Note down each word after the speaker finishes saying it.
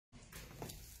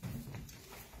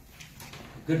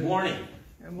Good morning.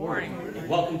 Good morning. And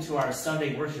welcome to our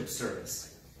Sunday worship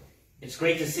service. It's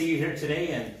great to see you here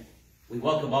today, and we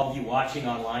welcome all of you watching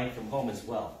online from home as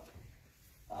well.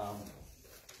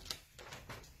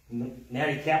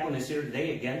 Maddie Kaplan is here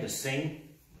today again to sing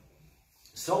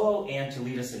solo and to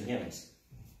lead us in hymns.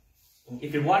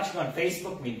 If you're watching on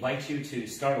Facebook, we invite you to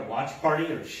start a watch party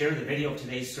or share the video of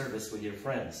today's service with your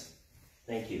friends.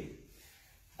 Thank you.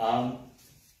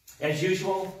 As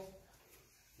usual,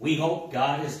 we hope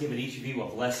God has given each of you a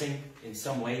blessing in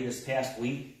some way this past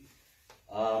week.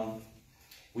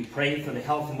 We pray for the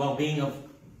health and well-being of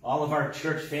all of our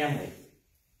church family.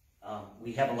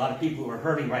 We have a lot of people who are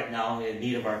hurting right now in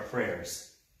need of our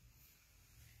prayers.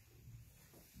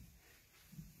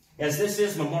 As this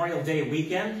is Memorial Day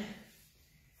weekend,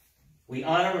 we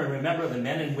honor and remember the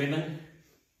men and women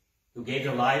who gave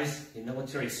their lives in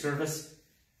military service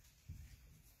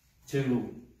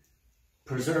to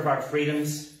preserve our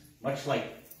freedoms, much like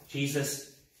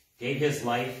Jesus gave his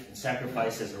life and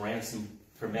sacrifice as a ransom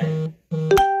for many.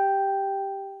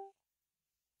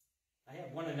 I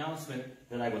have one announcement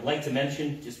that I would like to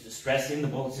mention, just to stress in the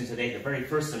bulletin today, the very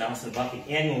first announcement about the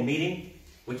annual meeting,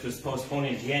 which was postponed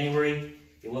in January.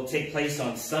 It will take place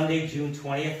on Sunday, June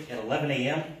 20th at 11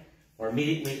 a.m. or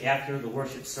immediately after the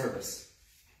worship service.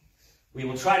 We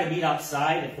will try to meet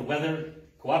outside if the weather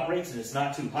cooperates and it's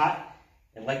not too hot,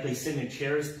 and likely sit in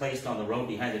chairs placed on the road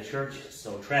behind the church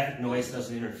so traffic noise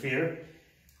doesn't interfere.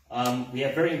 We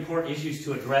have very important issues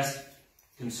to address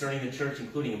concerning the church,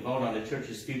 including a vote on the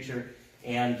church's future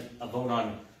and a vote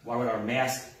on what our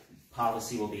mask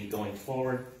policy will be going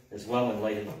forward, as well in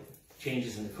light of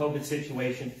changes in the COVID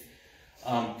situation.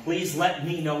 Please let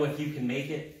me know if you can make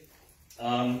it.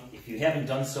 If you haven't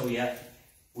done so yet,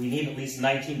 we need at least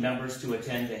 19 members to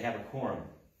attend to have a quorum.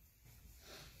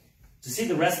 To see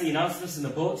the rest of the announcements in the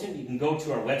bulletin, you can go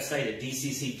to our website at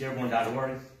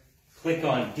dccdearborn.org, click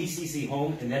on DCC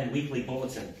Home, and then Weekly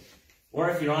Bulletin.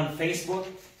 Or if you're on Facebook,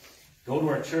 go to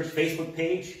our church Facebook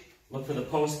page, look for the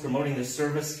post promoting this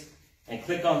service, and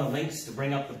click on the links to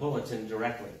bring up the bulletin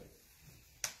directly.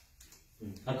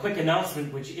 A quick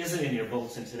announcement, which isn't in your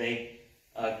bulletin today.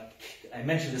 I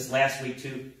mentioned this last week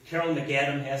too. Carol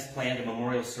McAdam has planned a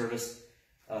memorial service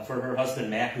for her husband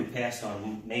Matt, who passed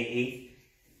on May 8th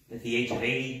at the age of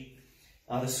 80.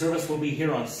 The service will be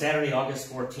here on Saturday,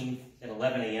 August 14th at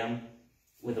 11 a.m.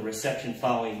 with a reception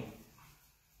following,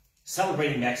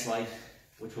 celebrating Mac's life,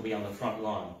 which will be on the front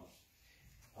lawn.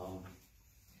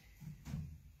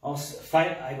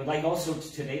 I would like also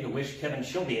today to wish Kevin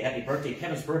Shilby a happy birthday.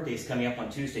 Kevin's birthday is coming up on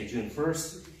Tuesday, June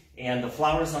 1st, and the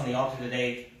flowers on the altar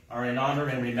today are in honor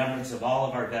and remembrance of all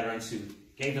of our veterans who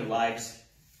gave their lives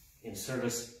in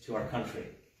service to our country.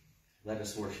 Let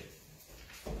us worship.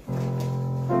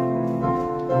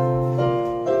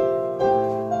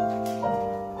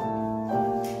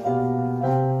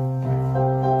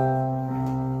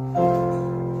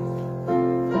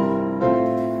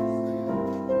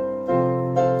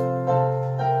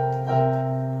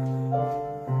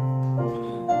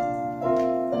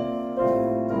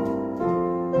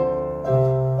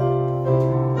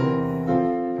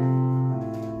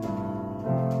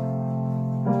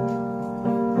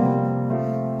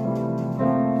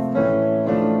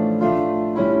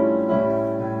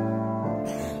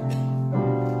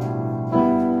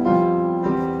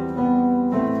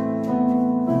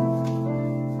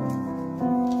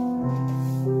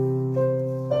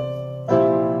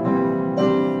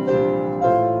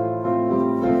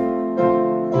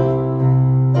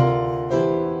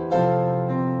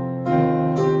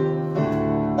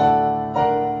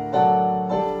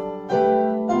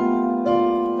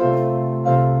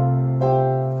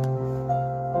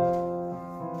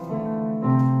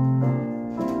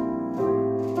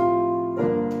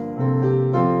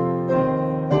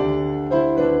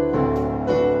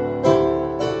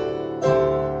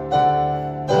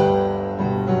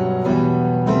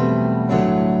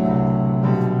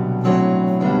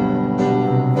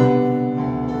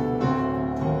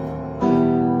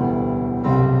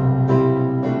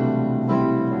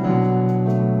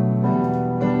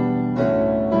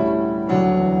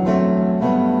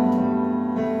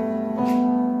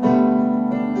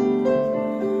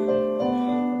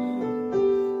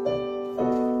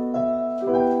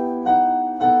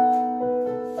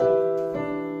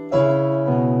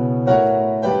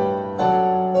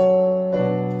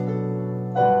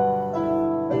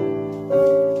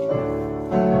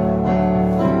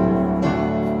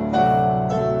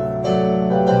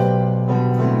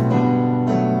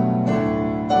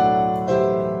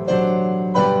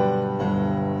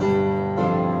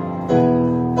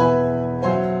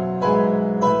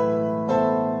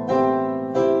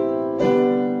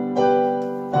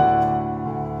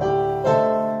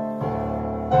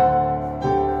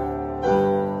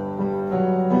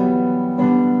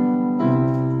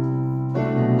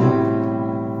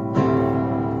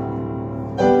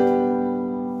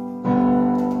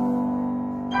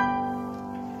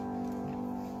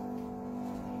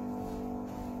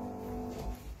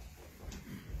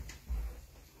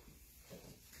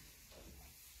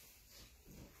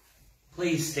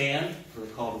 Please stand for the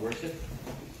call to worship.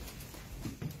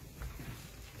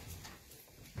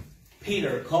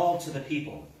 Peter called to the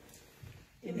people,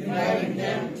 inviting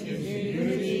them to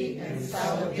unity and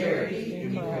solidarity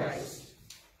in Christ,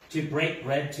 to break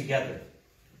bread together,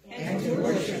 and to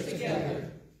worship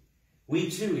together. We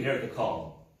too hear the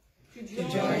call, to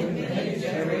join the many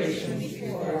generations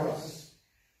before us,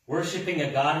 worshiping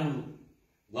a God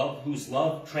whose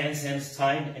love transcends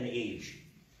time and age,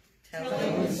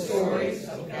 telling the stories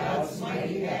of God's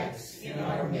mighty acts in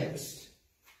our midst.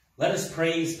 Let us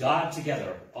praise God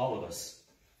together, all of us.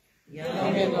 Young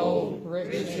and old,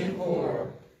 rich and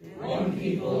poor, one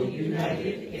people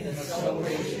united in a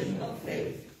celebration of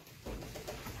faith.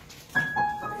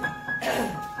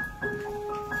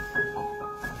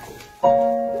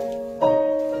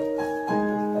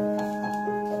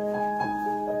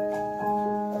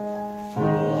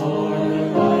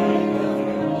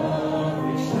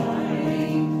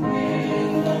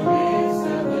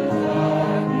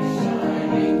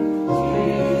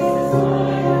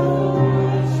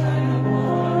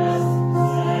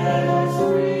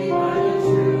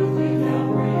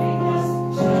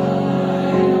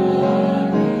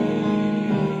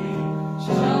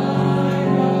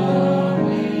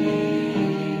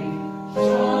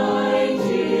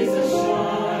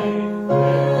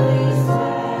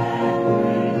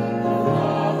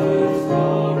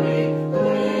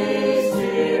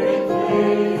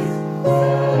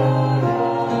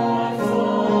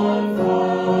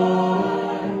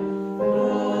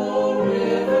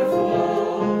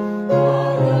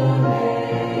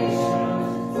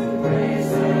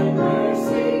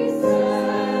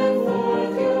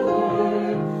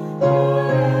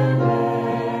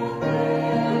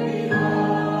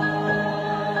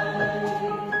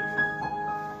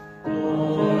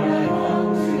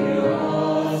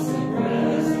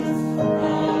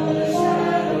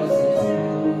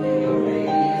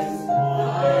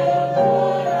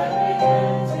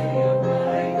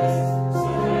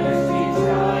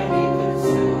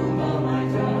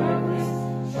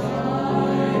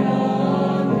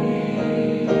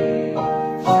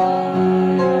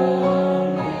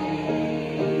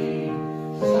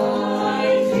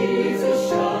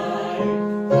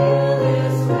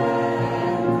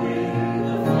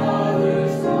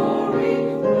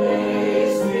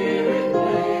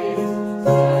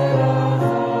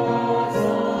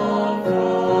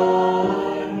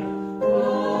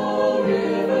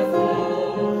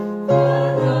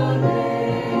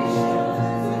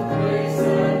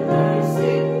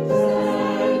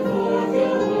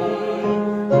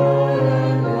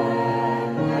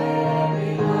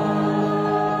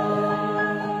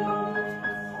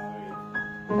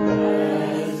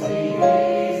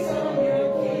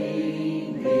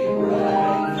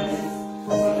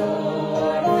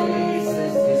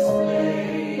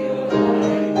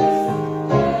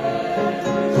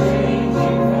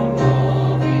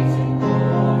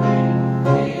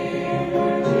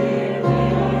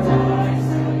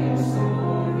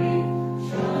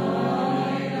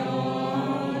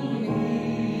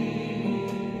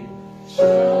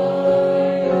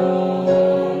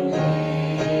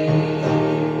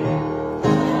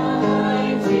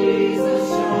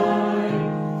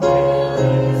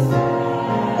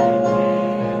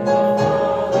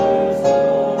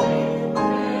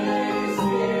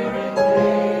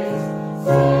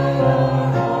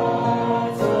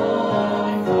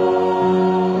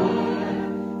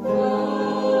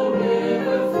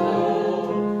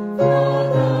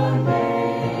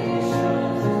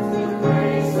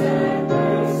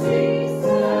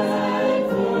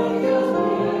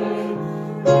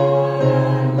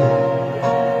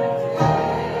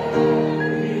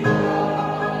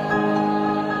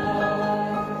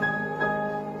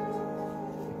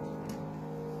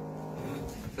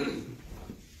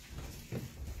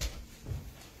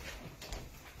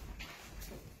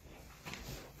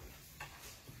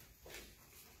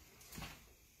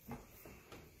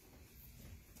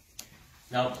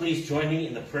 Now please join me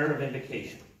in the prayer of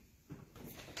invocation.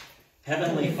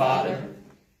 Heavenly Father,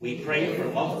 we pray for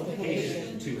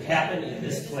multiplication to happen in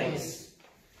this place.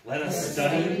 Let us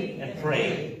study and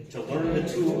pray to learn the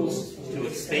tools to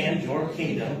expand your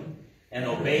kingdom and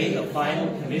obey the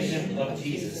final commission of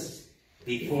Jesus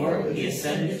before he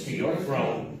ascended to your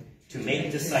throne to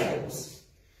make disciples.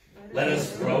 Let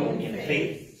us grow in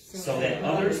faith so that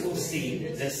others will see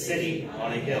this city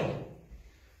on a hill.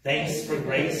 Thanks for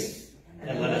grace,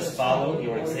 and let us follow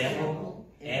your example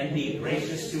and be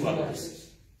gracious to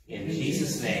others. In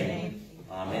Jesus' name,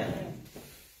 amen.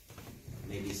 You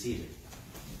may be seated.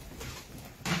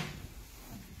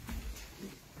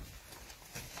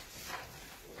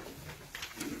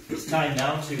 It's time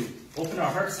time now to open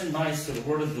our hearts and minds to the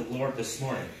word of the Lord this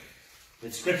morning,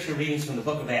 with scripture readings from the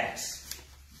book of Acts,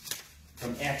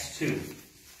 from Acts 2.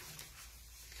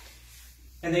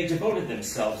 And they devoted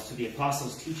themselves to the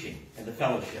apostles' teaching and the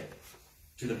fellowship,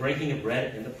 to the breaking of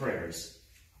bread and the prayers.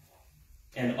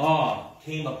 And awe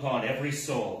came upon every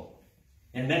soul,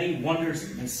 and many wonders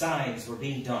and signs were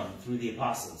being done through the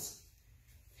apostles.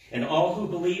 And all who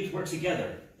believed were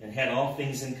together and had all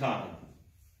things in common.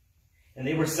 And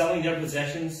they were selling their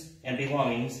possessions and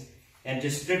belongings and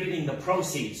distributing the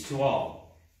proceeds to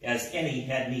all, as any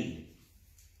had need.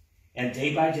 And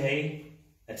day by day,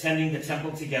 attending the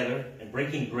temple together and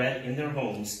breaking bread in their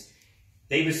homes,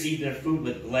 they received their food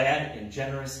with glad and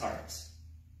generous hearts,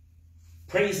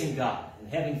 praising God and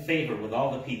having favor with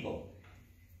all the people.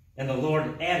 And the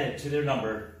Lord added to their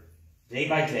number, day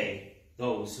by day,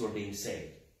 those who are being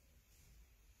saved.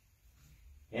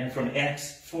 And from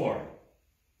Acts 4.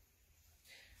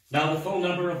 Now the full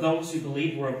number of those who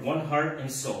believed were of one heart and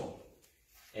soul.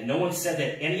 And no one said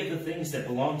that any of the things that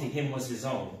belonged to him was his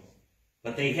own,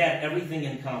 but they had everything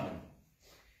in common.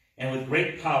 And with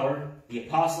great power, the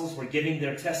apostles were giving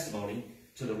their testimony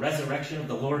to the resurrection of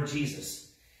the Lord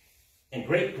Jesus. And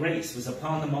great grace was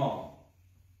upon them all.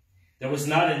 There was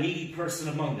not a needy person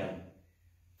among them,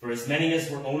 for as many as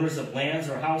were owners of lands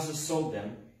or houses sold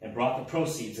them, and brought the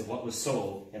proceeds of what was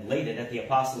sold, and laid it at the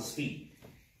apostles' feet.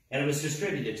 And it was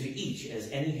distributed to each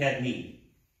as any had need.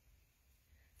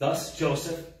 Thus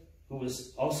Joseph, who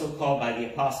was also called by the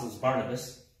apostles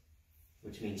Barnabas,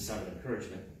 which means son of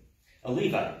encouragement, a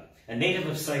Levite, a native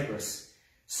of Cyprus,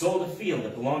 sold a field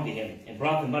that belonged to him, and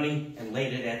brought the money and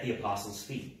laid it at the apostles'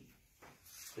 feet.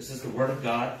 This is the word of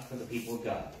God for the people of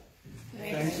God.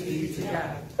 Thanks be to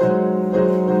God.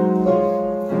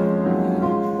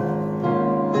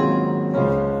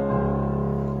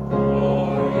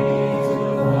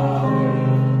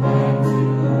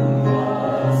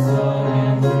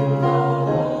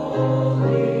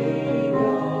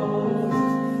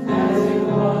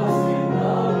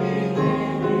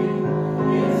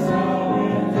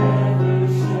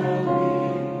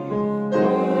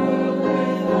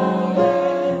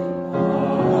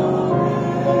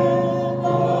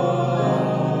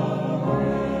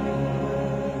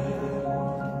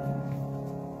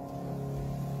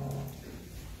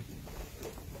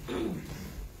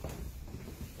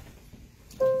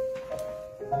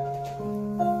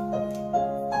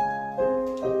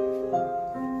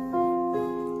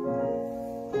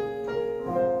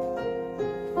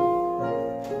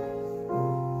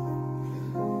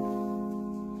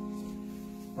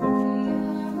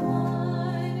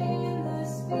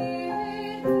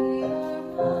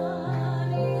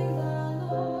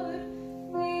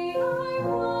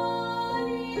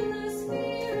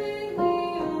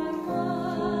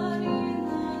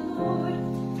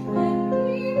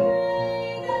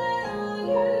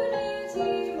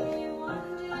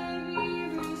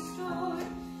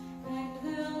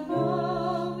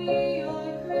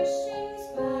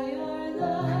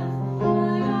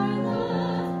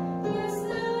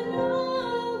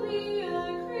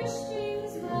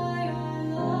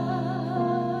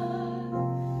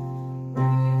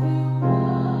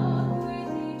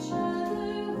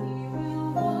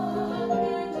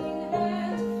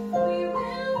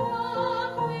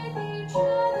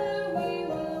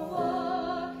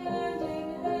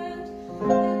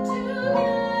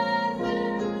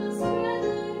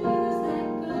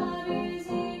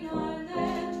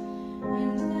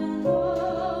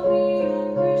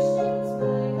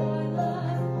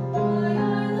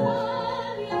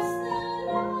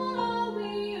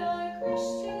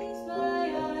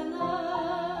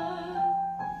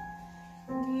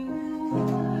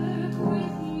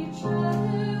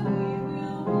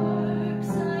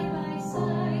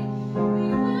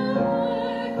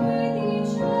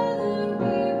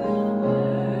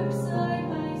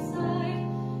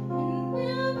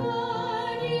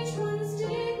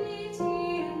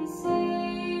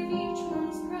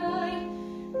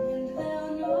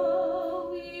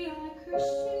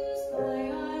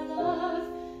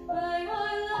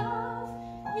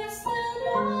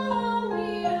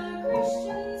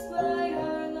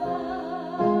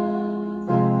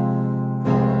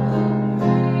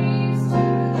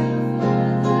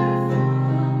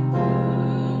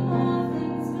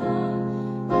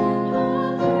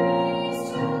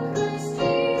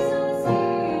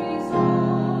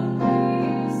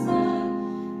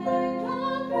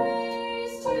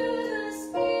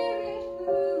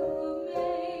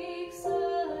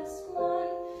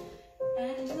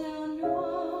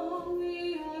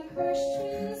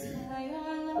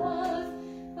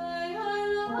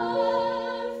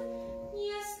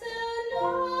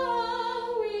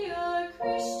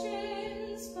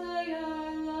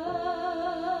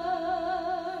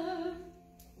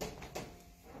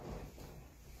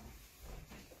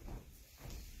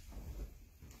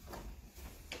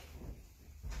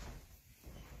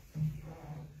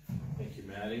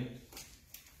 Maddie.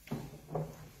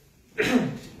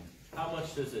 How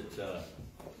much does it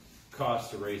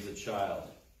cost to raise a child?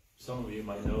 Some of you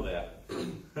might know that.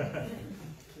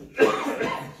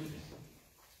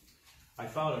 I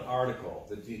found an article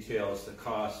that details the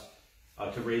cost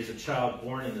to raise a child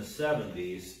born in the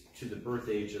 70s to the birth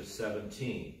age of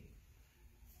 17.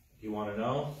 You want to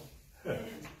know?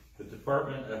 The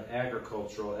Department of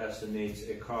Agriculture estimates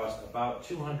it costs about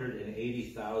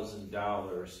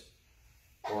 $280,000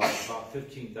 or about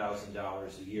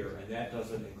 $15,000 a year, and that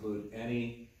doesn't include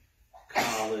any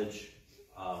college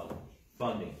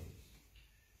funding.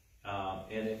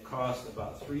 And it costs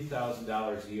about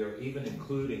 $3,000 a year, even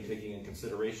including taking in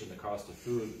consideration the cost of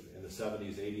food in the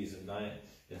 70s, 80s, and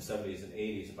 70s and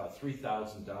 80s, about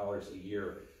 $3,000 a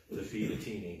year to feed a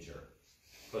teenager.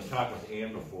 I was talking with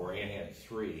Ann before. Ann had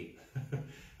 3.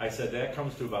 I said that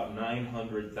comes to about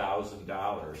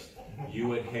 $900,000 you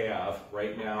would have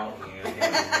right now, and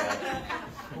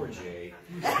poor Jay.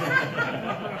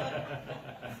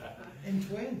 And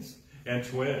twins. And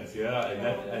twins, yeah,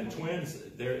 and twins.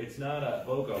 There, it's not a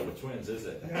BOGO with twins, is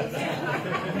it?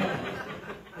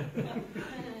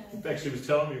 In fact, she was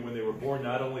telling me when they were born,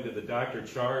 not only did the doctor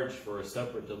charge for a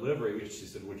separate delivery, which she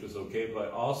said which was okay,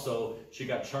 but also she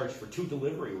got charged for 2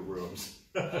 delivery rooms,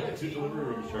 2 delivery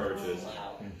room charges.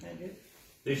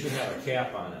 They should have a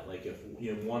cap on it, like if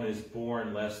one is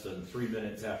born less than 3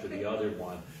 minutes after the other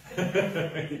one,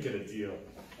 you get a deal.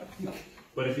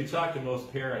 But if you talk to most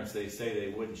parents, they say they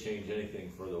wouldn't change anything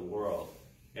for the world.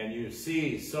 And you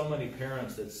see so many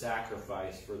parents that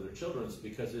sacrifice for their children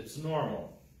because it's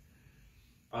normal.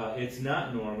 It's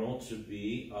not normal to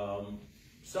be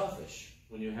selfish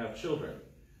when you have children.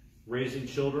 Raising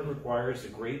children requires a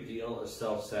great deal of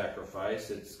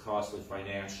self-sacrifice. It's costly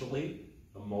financially,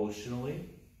 emotionally,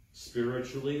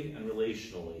 spiritually, and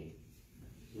relationally.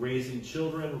 Raising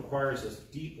children requires a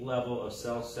deep level of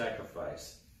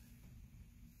self-sacrifice.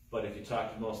 But if you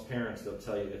talk to most parents, they'll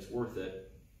tell you it's worth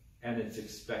it, and it's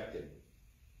expected.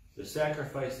 The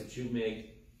sacrifice that you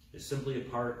make is simply a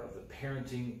part of the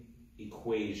parenting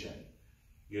equation.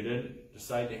 You didn't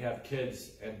decide to have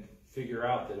kids and figure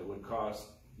out that it would cost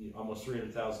almost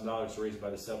 $300,000 to raise by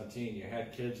the 17. You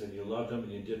had kids and you loved them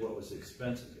and you did what was you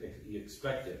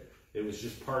expected. It was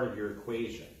just part of your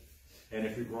equation. And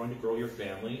if you're going to grow your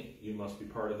family, you must be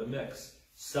part of the mix.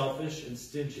 Selfish and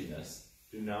stinginess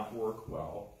do not work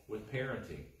well with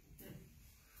parenting.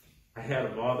 I had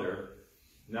a mother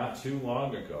not too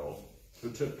long ago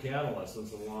who took piano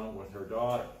lessons along with her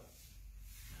daughter.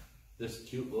 This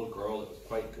cute little girl that was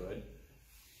quite good.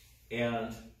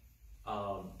 And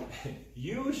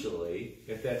usually,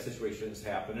 if that situation has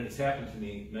happened, and it's happened to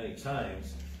me many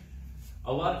times,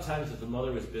 a lot of times if the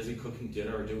mother was busy cooking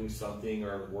dinner or doing something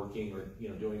or working or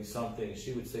doing something,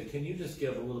 she would say, "Can you just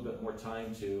give a little bit more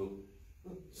time to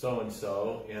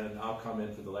so-and-so, and I'll come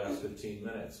in for the last 15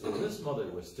 minutes. Well, this mother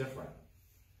was different.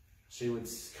 She would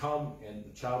come, and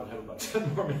the child would have about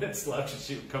 10 more minutes left, and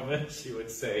she would come in, and she would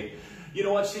say, "You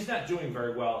know what, she's not doing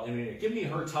very well. I mean, give me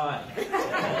her time."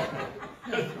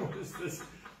 There was this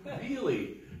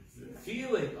really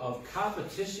feeling of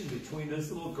competition between this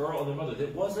little girl and her mother.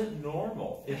 It wasn't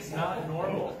normal. It's not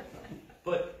normal.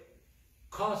 But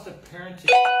cost of parenting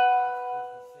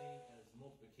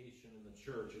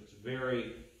church. It's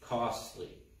very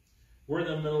costly. We're in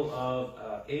the middle of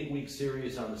an 8-week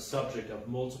series on the subject of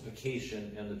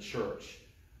multiplication in the church.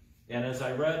 And as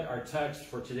I read our text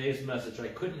for today's message, I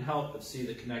couldn't help but see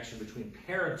the connection between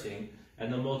parenting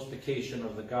and the multiplication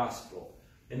of the gospel.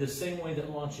 In the same way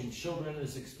that launching children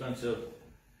is expensive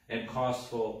and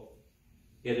costful,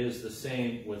 it is the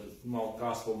same with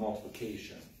gospel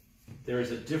multiplication. There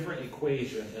is a different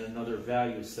equation and another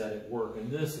value set at work, and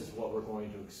this is what we're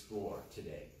going to explore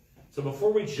today. So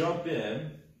before we jump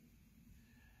in,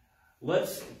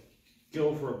 let's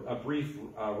go for a brief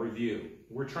review.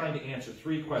 We're trying to answer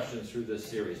 3 questions through this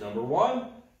series. Number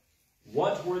 1,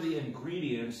 what were the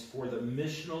ingredients for the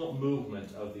missional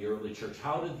movement of the early church?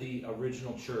 How did the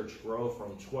original church grow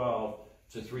from 12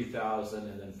 to 3,000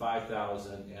 and then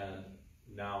 5,000 and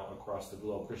now across the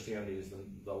globe? Christianity is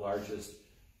the largest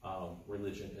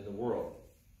religion in the world.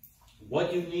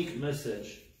 What unique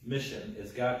mission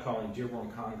is God calling Dearborn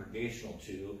Congregational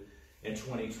to in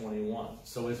 2021?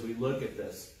 So as we look at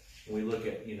this, we look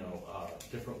at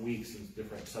different weeks and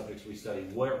different subjects we study,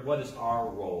 what is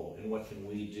our role and what can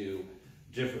we do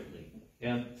differently?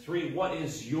 And 3, what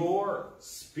is your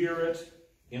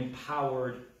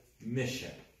spirit-empowered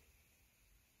mission?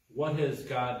 What has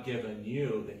God given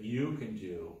you that you can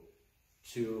do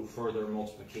to further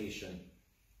multiplication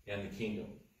and the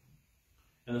kingdom?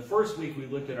 In the first week, we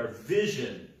looked at our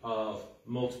vision of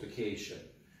multiplication.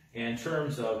 In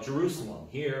terms of Jerusalem,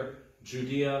 here,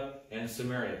 Judea and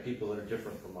Samaria, people that are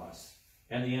different from us,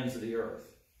 and the ends of the earth.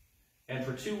 And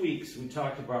for 2 weeks, we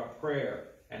talked about prayer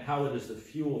and how it is the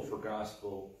fuel for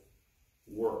gospel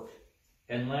work.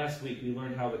 And last week, we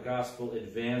learned how the gospel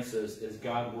advances as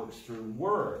God works through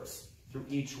words, through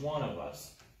each one of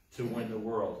us, to win the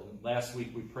world. And last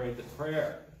week, we prayed the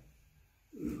prayer.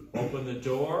 Open the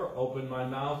door, open my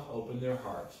mouth, open their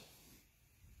heart.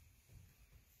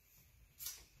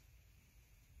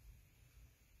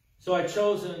 So I've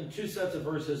chosen 2 sets of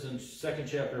verses in the 2nd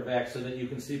chapter of Acts so that you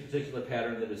can see a particular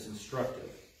pattern that is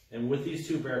instructive. And with these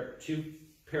two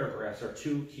paragraphs are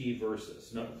 2 key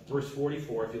verses. Now, verse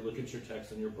 44, if you look at your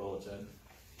text in your bulletin,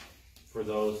 for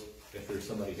those, if there's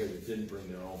somebody here that didn't bring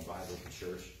their own Bible to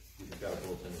church, you've got a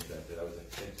bulletin with that. That was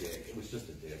a dig. It was just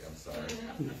a dig, I'm sorry.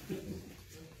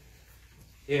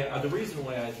 Yeah, the reason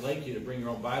why I'd like you to bring your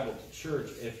own Bible to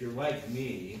church, if you're like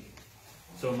me,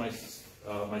 so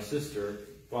my sister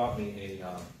bought me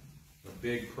a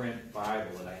big print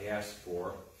Bible that I asked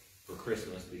for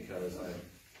Christmas because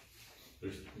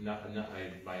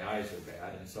my eyes are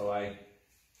bad, and so I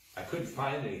couldn't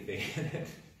find anything in it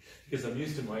because I'm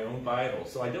used to my own Bible.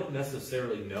 So I don't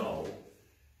necessarily know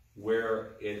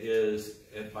where it is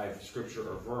by scripture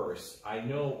or verse. I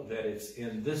know that it's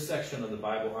in this section of the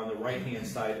Bible on the right-hand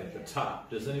side at the top.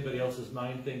 Does anybody else's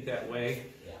mind think that way?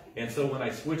 Yeah. And so when I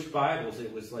switched Bibles,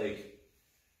 it was like,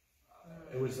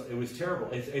 it was terrible.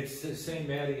 It's the same,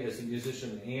 Maddie, as a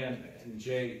musician, and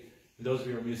Jay, those of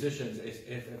you who are musicians,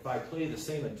 if I play the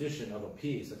same edition of a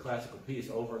piece, a classical piece,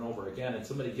 over and over again, and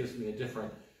somebody gives me a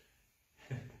different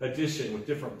edition with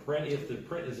different print, if the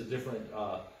print is a different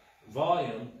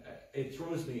volume, it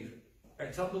throws me.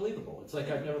 It's unbelievable. It's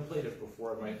like I've never played it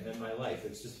before in my life.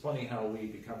 It's just funny how we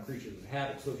become creatures of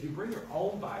habit. So if you bring your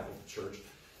own Bible to church,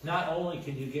 not only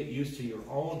can you get used to your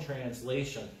own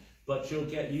translation, but you'll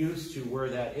get used to where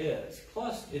that is.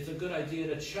 Plus, it's a good idea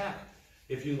to check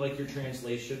if you like your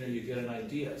translation or you get an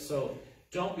idea. So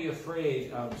don't be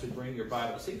afraid to bring your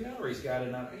Bible. See, Valerie's got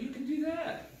it on. You can do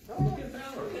that. Look at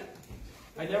Valerie.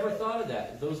 I never thought of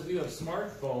that. Those of you who have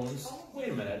smartphones, wait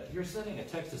a minute. You're sending a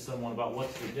text to someone about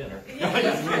what's for dinner.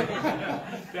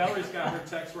 Valerie's got her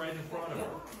text right in front of her.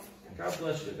 God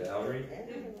bless you, Valerie.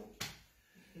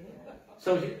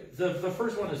 So the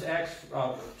first one is Acts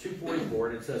 2:44,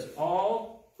 and it says,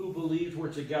 all who believed were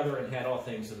together and had all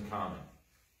things in common.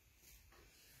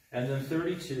 And then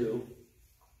 32,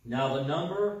 now the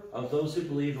number of those who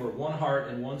believed were one heart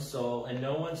and one soul, and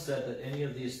no one said that any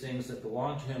of these things that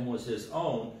belonged to him was his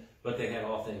own, but they had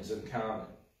all things in common.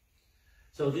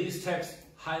 So these texts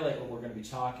highlight what we're going to be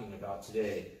talking about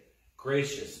today,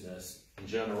 graciousness and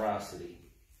generosity.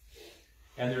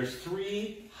 And there's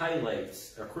 3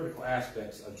 highlights or critical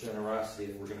aspects of generosity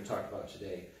that we're going to talk about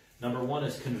today. Number 1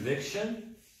 is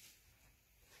conviction.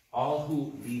 All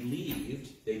who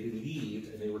believed, they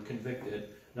believed and they were convicted.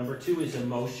 Number 2 is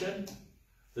emotion,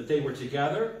 that they were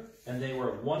together and they were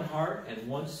of one heart and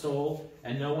one soul,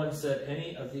 and no one said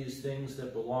any of these things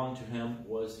that belonged to him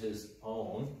was his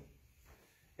own.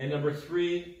 And number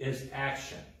 3 is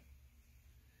action.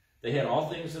 They had all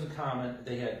things in common.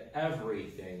 They had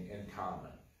everything in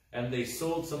common. And they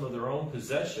sold some of their own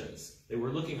possessions. They were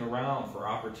looking around for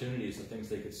opportunities and things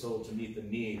they could sell to meet the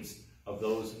needs of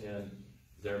those in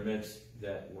their midst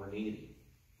that were needy.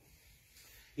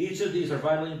 Each of these are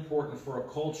vitally important for a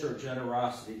culture of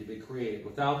generosity to be created.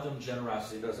 Without them,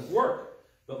 generosity doesn't work.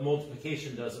 But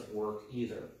multiplication doesn't work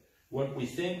either. What we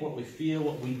think, what we feel,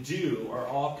 what we do are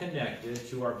all connected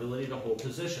to our ability to hold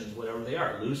positions, whatever they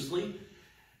are. Loosely,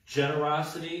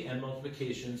 generosity and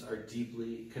multiplications are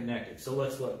deeply connected. So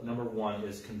let's look. Number 1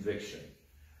 is conviction.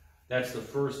 That's the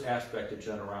first aspect of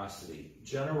generosity.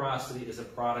 Generosity is a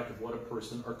product of what a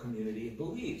person or community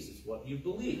believes. It's what you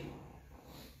believe.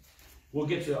 We'll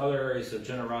get to other areas of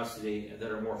generosity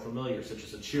that are more familiar, such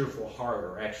as a cheerful heart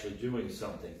or actually doing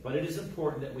something. But it is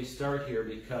important that we start here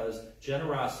because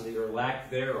generosity, or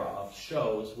lack thereof,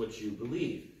 shows what you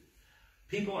believe.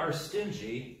 People are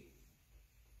stingy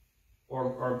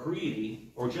or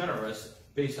greedy or generous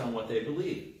based on what they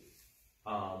believe.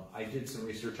 I did some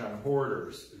research on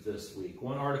hoarders this week.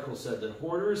 One article said that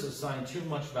hoarders assign too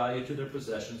much value to their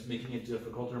possessions, making it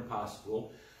difficult or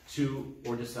impossible to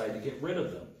or decide to get rid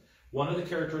of them. One of the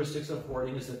characteristics of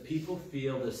hoarding is that people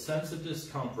feel this sense of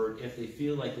discomfort if they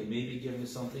feel like they may be giving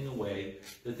something away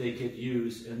that they could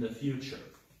use in the future.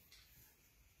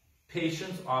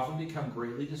 Patients often become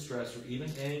greatly distressed or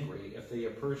even angry if they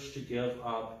approach to give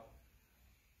up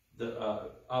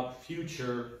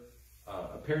future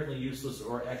apparently useless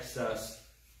or excess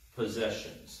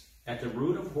possessions. At the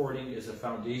root of hoarding is a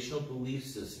foundational belief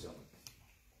system.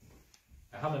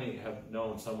 How many have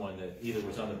known someone that either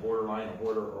was on the borderline, a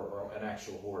hoarder, or an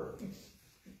actual hoarder?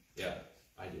 Yeah,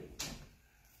 I do.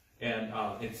 And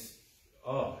it's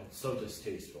so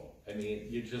distasteful. I mean,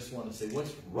 you just want to say,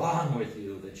 what's wrong with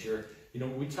you that you're,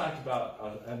 we talked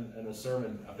about in a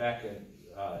sermon back in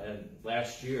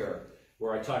last year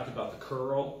where I talked about the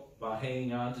curl, about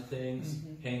hanging on to things,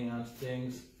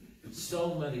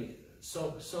 So many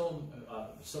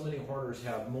hoarders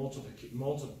have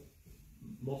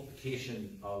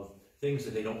multiplication of things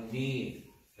that they don't need,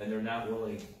 and they're not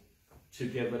willing to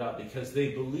give it up because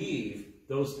they believe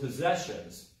those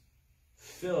possessions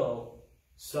fill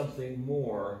something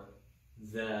more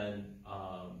than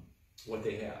what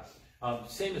they have.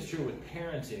 Same is true with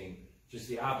parenting, just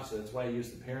the opposite. That's why I use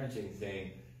the parenting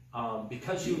thing.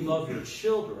 Because you love your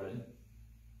children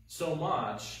so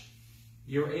much,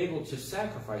 you're able to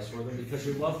sacrifice for them because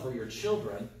your love for your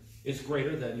children is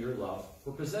greater than your love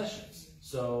for possessions.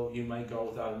 So you might go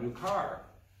without a new car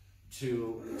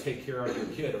to take care of your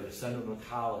kid or to send them to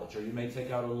college, or you may take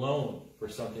out a loan for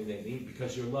something they need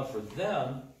because your love for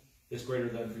them is greater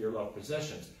than for your love for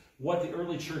possessions. What the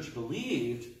early church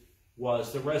believed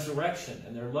was the resurrection,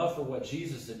 and their love for what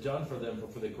Jesus had done for them,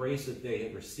 for the grace that they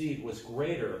had received, was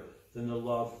greater than the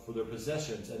love for their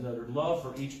possessions. And their love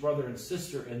for each brother and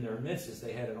sister in their midst, as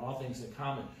they had in all things in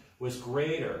common, was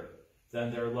greater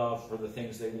than their love for the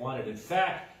things they wanted. In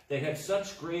fact, they had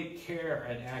such great care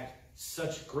and act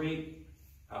such great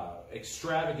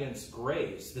extravagance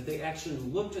grace that they actually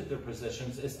looked at their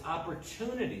possessions as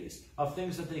opportunities of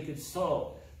things that they could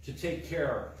sow to take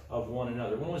care of one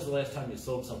another. When was the last time you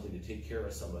sold something to take care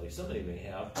of somebody? Somebody may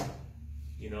have.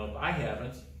 I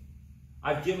haven't.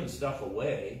 I've given stuff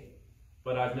away,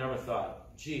 but I've never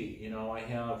thought, gee, I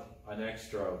have an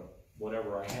extra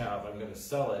whatever I have, I'm going to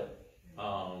sell it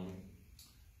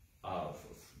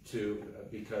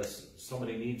because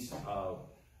somebody needs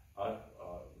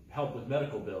help with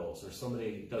medical bills, or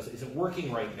somebody isn't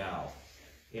working right now,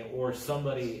 or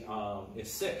somebody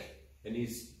is sick and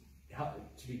needs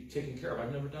to be taken care of.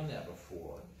 I've never done that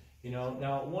before.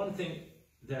 Now one thing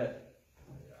that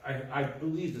I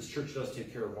believe this church does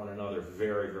take care of one another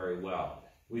very, very well.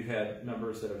 We've had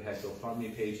members that have had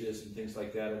GoFundMe pages and things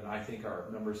like that, and I think our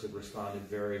members have responded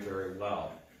very, very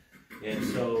well. And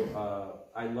so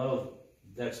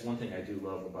that's one thing I do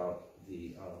love about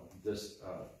this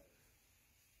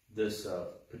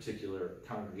particular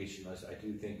congregation. I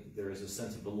do think there is a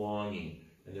sense of belonging,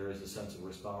 and there is a sense of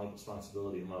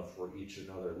responsibility and love for each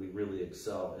another. We really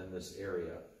excel in this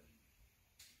area.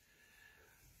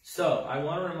 So I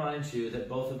want to remind you that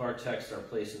both of our texts are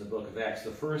placed in the book of Acts.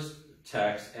 The first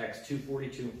text, Acts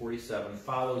 2:42 and 47,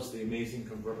 follows the amazing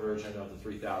conversion of the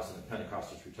 3,000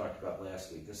 Pentecostals we talked about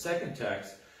last week. The second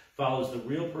text follows the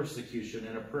real persecution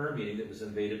and a prayer meeting that was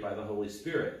invaded by the Holy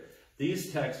Spirit.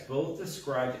 These texts both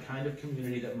describe the kind of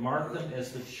community that marked them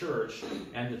as the church,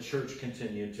 and the church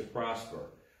continued to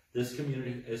prosper. This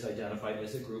community is identified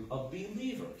as a group of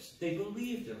believers. They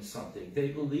believed in something. They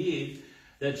believed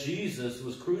that Jesus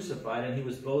was crucified and he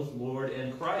was both Lord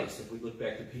and Christ, if we look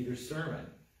back to Peter's sermon.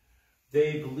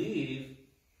 They believed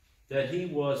that he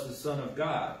was the Son of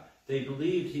God. They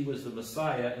believed he was the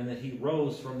Messiah and that he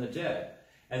rose from the dead.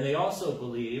 And they also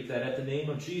believed that at the name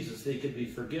of Jesus they could be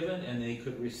forgiven and they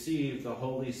could receive the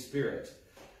Holy Spirit.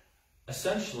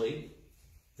 Essentially,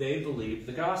 they believed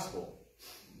the gospel.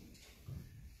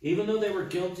 Even though they were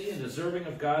guilty and deserving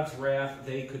of God's wrath,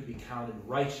 they could be counted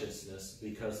righteousness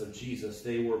because of Jesus.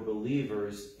 They were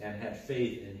believers and had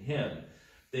faith in him.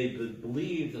 They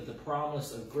believed that the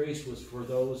promise of grace was for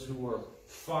those who were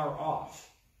far off.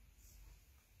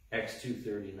 Acts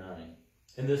 2:39.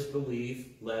 And this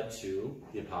belief led to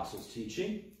the apostles'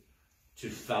 teaching, to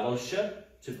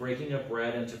fellowship, to breaking of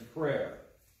bread, and to prayer.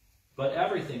 But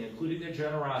everything, including their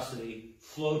generosity,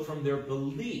 flowed from their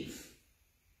belief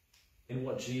in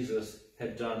what Jesus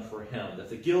had done for him, that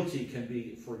the guilty can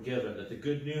be forgiven, that the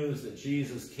good news that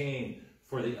Jesus came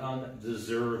for the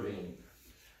undeserving.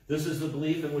 This is the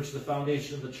belief in which the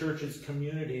foundation of the church is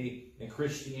community and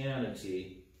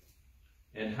Christianity,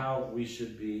 and how we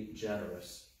should be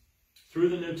generous. Through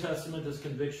the New Testament, this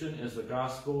conviction is the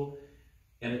gospel,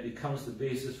 and it becomes the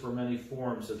basis for many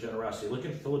forms of generosity. Look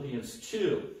in Philippians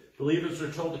 2. Believers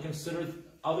are told to consider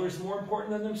others more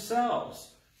important than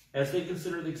themselves, as they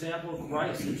consider the example of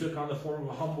Christ, who took on the form of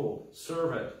a humble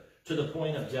servant to the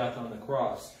point of death on the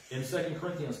cross. In 2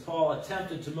 Corinthians, Paul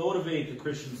attempted to motivate the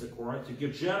Christians at Corinth to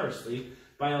give generously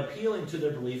by appealing to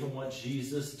their belief in what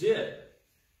Jesus did.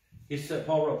 He said,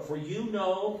 Paul wrote, "For you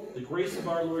know the grace of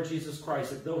our Lord Jesus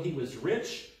Christ, that though he was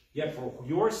rich, yet for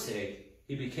your sake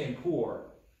he became poor,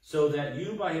 so that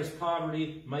you by his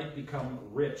poverty might become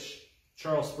rich.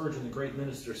 Charles Spurgeon, the great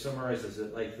minister, summarizes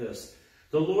it like this: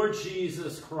 the Lord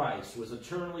Jesus Christ was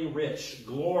eternally rich,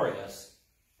 glorious,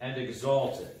 and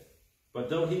exalted. But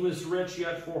though he was rich,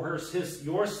 yet for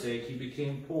your sake he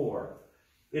became poor.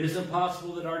 It is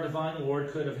impossible that our divine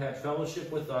Lord could have had fellowship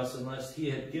with us unless he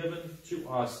had given to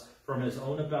us from his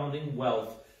own abounding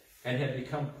wealth and had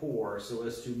become poor so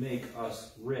as to make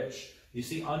us rich. You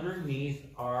see, underneath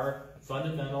our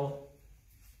fundamental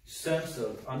sense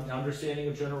of understanding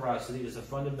of generosity is a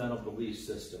fundamental belief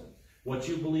system. What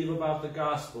you believe about the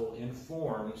gospel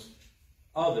informs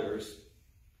others,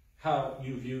 how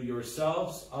you view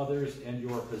yourselves, others, and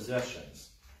your possessions.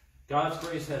 God's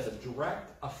grace has a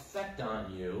direct effect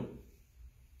on you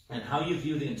and how you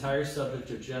view the entire subject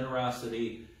of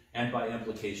generosity and, by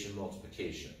implication,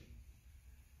 multiplication.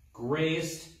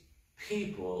 Graced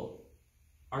people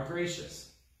are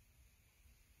gracious.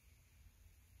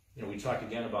 You know, we talk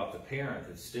again about the parent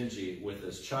that's stingy with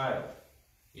his child,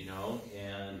 you know,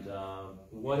 and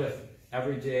what if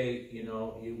every day, you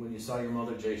know, when you saw your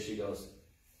mother, Jay, she goes,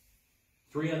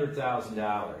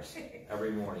 $300,000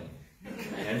 every morning.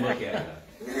 And look at it,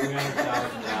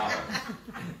 $300,000,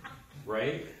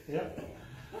 right? Yeah.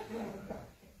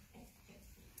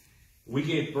 We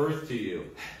gave birth to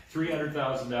you,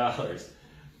 $300,000.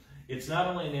 It's not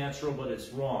only natural, but it's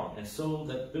wrong. And so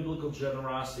that biblical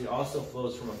generosity also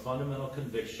flows from a fundamental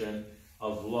conviction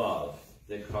of love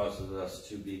that causes us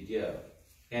to give.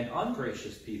 And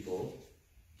ungracious people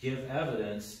give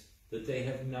evidence that they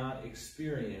have not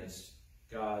experienced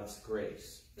God's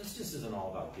grace. This just isn't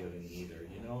all about giving either,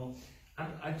 you know.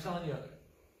 I'm telling you,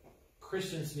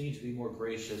 Christians need to be more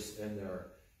gracious in their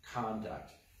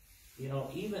conduct. You know,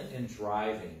 even in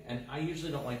driving, and I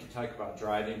usually don't like to talk about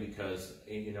driving because,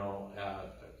 you know,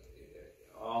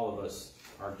 all of us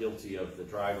are guilty of the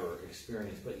driver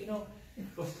experience. But, you know,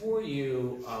 before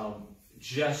you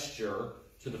gesture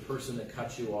to the person that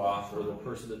cuts you off or the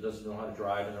person that doesn't know how to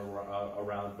drive in a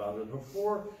roundabout,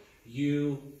 before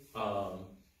you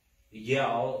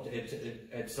yell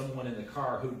at someone in the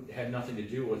car who had nothing to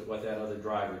do with what that other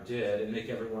driver did and make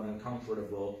everyone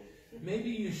uncomfortable, maybe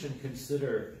you should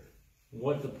consider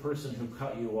what the person who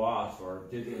cut you off or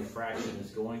did the infraction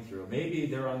is going through. Maybe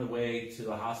they're on the way to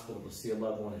the hospital to see a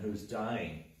loved one who's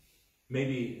dying.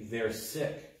 Maybe they're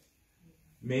sick.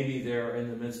 Maybe they're in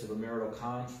the midst of a marital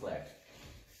conflict.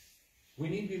 We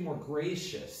need to be more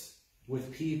gracious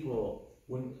with people.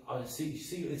 When see,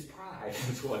 it's pride.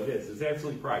 That's what it is. It's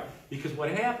absolutely pride. Because what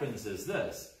happens is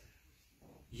this.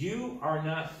 You are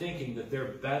not thinking that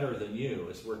they're better than you,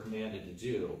 as we're commanded to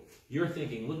do. You're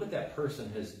thinking, look what that person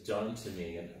has done to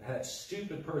me, and that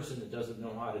stupid person that doesn't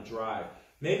know how to drive.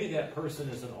 Maybe that person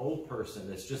is an old person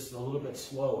that's just a little bit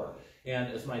slower.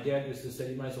 And as my dad used to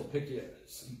say, you might as well pick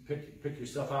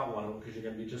yourself out one of them because you're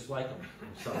going to be just like them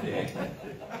someday.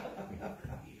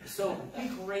 So be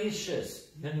gracious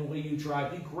in the way you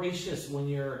drive. Be gracious when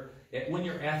you're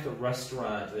at the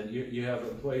restaurant and you have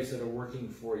employees that are working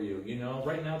for you. You know,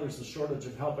 right now there's a shortage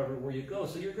of help everywhere you go,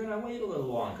 so you're going to wait a little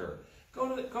longer.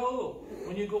 Go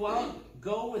when you go out.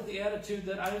 Go with the attitude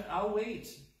that I'll wait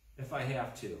if I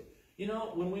have to. You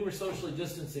know, when we were socially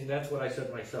distancing, that's what I said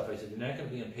to myself. I said, you're not going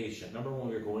to be impatient. Remember when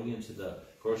we were going into the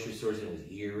grocery stores and it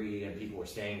was eerie and people were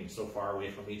staying so far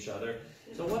away from each other?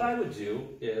 So what I would do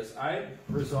is I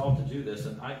resolved to do this,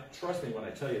 and trust me when I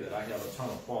tell you that I have a ton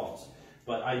of faults.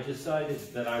 But I decided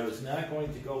that I was not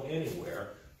going to go anywhere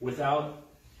without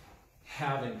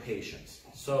having patience.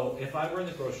 So if I were in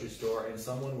the grocery store and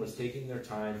someone was taking their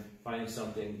time finding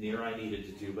something near I needed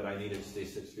to do, but I needed to stay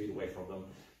 6 feet away from them,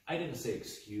 I didn't say,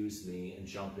 excuse me, and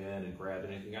jump in and grab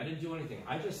anything. I didn't do anything.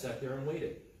 I just sat there and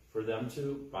waited for them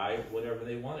to buy whatever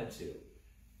they wanted to.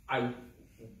 I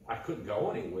couldn't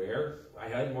go anywhere. I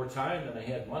had more time than I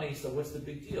had money, so what's the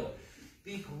big deal?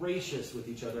 Be gracious with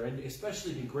each other, and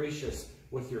especially be gracious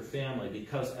with your family,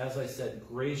 because, as I said,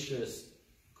 gracious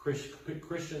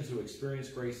Christians who experience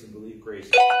grace and believe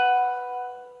grace.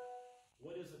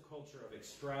 What is a culture of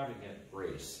extravagant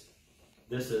grace?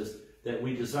 This is that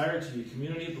we desire to be a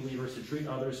community of believers who treat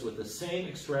others with the same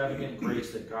extravagant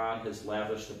grace that God has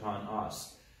lavished upon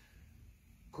us.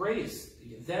 Grace,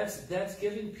 that's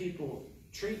giving people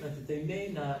treatment that they may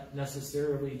not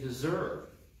necessarily deserve.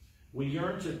 We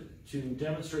yearn to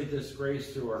demonstrate this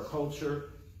grace through our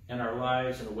culture and our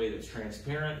lives in a way that's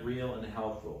transparent, real, and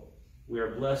helpful. We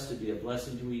are blessed to be a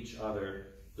blessing to each other,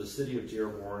 the city of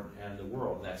Dearborn, and the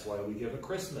world. And that's why we give a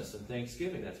Christmas and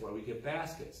Thanksgiving. That's why we give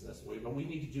baskets. But we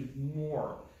need to do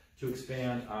more to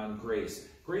expand on grace.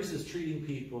 Grace is treating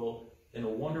people in a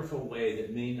wonderful way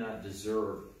that may not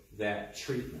deserve that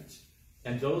treatment.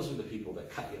 And those are the people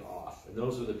that cut you off. And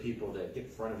those are the people that get in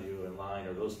front of you in line,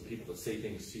 or those are the people that say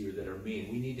things to you that are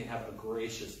mean. We need to have a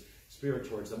gracious spirit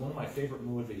towards them. One of my favorite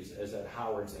movies is at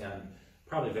Howard's End.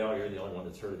 Probably, Val, you're the only one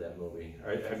that's heard of that movie.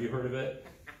 Have you heard of it?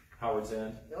 Howard's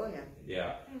End? Oh, yeah.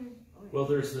 Yeah. Well,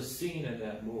 there's this scene in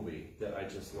that movie that I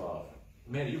just love.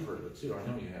 Maddie, you've heard of it too. I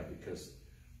know you have, because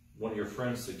one of your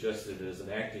friends suggested it as an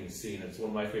acting scene. It's one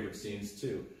of my favorite scenes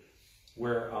too,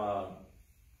 where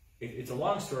it's a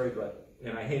long story,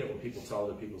 and I hate it when people tell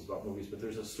other people about movies, but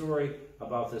there's a story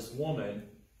about this woman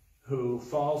who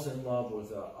falls in love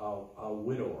with a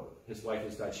widower. His wife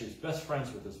has died. She was best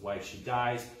friends with his wife. She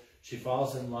dies. She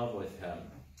falls in love with him.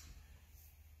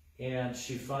 And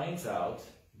she finds out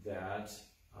that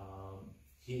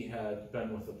he had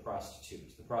been with a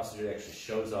prostitute. The prostitute actually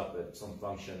shows up at some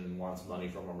function and wants money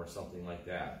from him or something like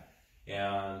that.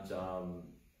 And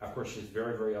of course, she's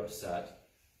very, very upset,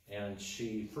 and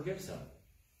she forgives him.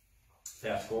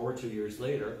 Fast forward 2 years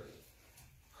later,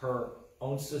 her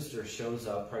own sister shows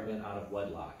up pregnant out of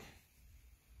wedlock.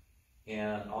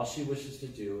 And all she wishes to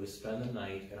do is spend the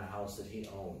night in a house that he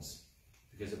owns,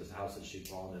 because it was a house that she'd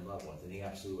fallen in love with, and he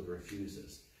absolutely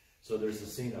refuses. So there's a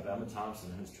scene of Emma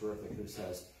Thompson, who's terrific, who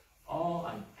says, all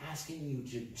I'm asking you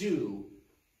to do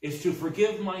is to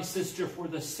forgive my sister for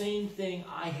the same thing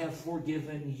I have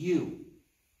forgiven you.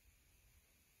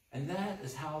 And that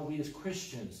is how we as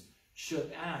Christians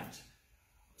should act.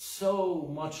 So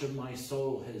much of my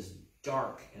soul is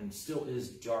dark and still is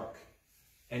dark,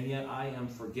 and yet I am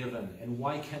forgiven. And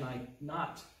why can I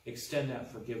not extend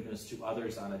that forgiveness to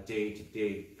others on a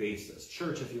day-to-day basis?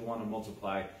 Church, if you want to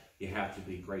multiply, you have to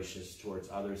be gracious towards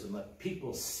others and let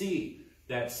people see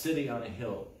that city on a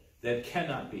hill that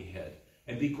cannot be hid.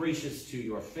 And be gracious to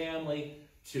your family,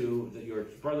 to your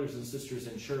brothers and sisters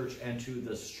in church, and to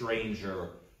the stranger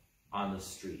on the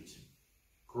street.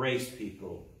 Grace,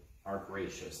 people, are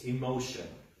gracious. Emotion.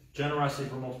 Generosity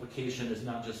for multiplication is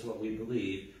not just what we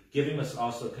believe. Giving must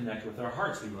also connect with our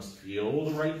hearts. We must feel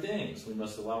the right things. We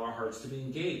must allow our hearts to be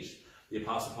engaged. The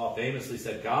Apostle Paul famously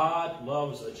said, God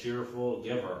loves a cheerful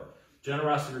giver.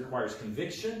 Generosity requires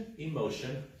conviction,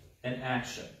 emotion, and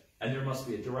action. And there must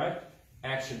be a direct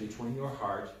action between your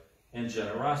heart and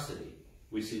generosity.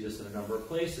 We see this in a number of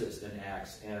places in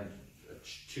Acts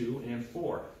 2 and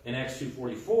 4. In Acts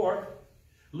 2:44,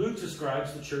 Luke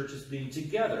describes the church as being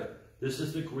together. This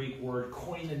is the Greek word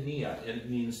koinonia, and it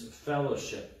means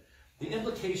fellowship. The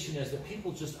implication is that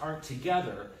people just aren't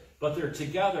together, but they're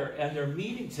together, and their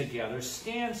meeting together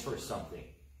stands for something.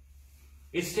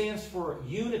 It stands for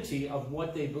unity of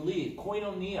what they believe.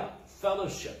 Koinonia,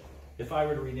 fellowship. If I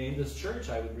were to rename this church,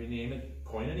 I would rename it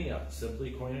Koinonia,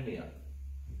 simply Koinonia.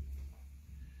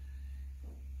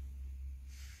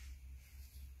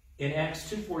 In Acts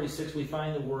 2:46, we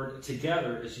find the word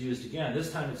together is used again.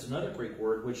 This time it's another Greek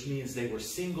word, which means they were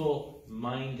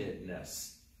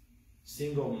single-mindedness.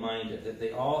 Single-minded, that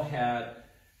they all had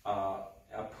a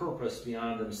purpose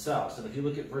beyond themselves. And if you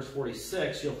look at verse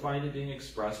 46, you'll find it being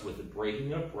expressed with the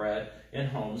breaking of bread in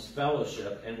homes,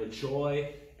 fellowship, and with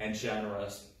joy and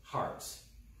generous hearts.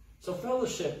 So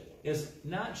fellowship is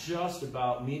not just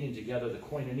about meeting together, the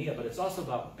koinonia, but it's also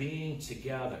about being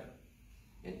together.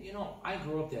 And you know, I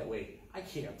grew up that way. I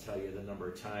can't tell you the number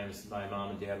of times my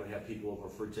mom and dad would have people over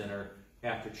for dinner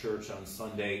after church on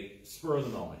Sunday, spur of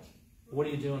the moment. What are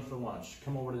you doing for lunch?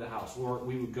 Come over to the house. Or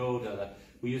we would go to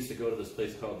we used to go to this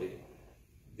place called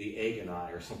the Egg and I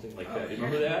or something like that. You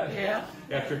remember that? Yeah.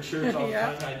 After church all the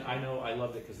time. I know, I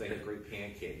loved it because they had great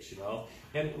pancakes, you know.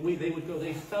 And they would go,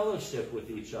 they fellowship with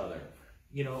each other.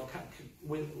 You know,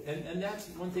 and that's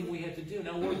one thing we had to do.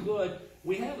 Now we're good.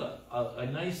 We have a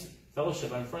nice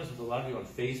fellowship. I'm friends with a lot of you on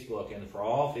Facebook, and for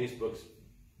all Facebook's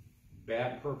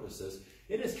bad purposes,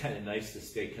 it is kind of nice to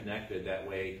stay connected that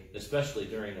way, especially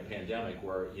during a pandemic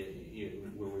where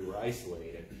where we were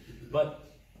isolated. But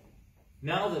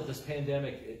now that this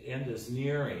pandemic end is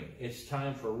nearing, it's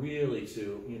time for really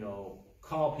to, you know,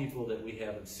 call people that we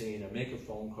haven't seen, and make a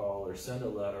phone call or send a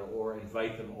letter or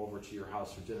invite them over to your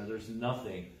house for dinner. There's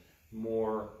nothing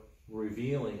more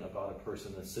revealing about a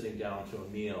person than sitting down to a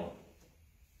meal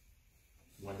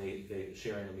when they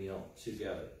sharing a meal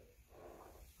together.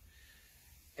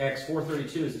 Acts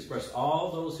 4:32 is expressed,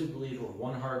 all those who believed were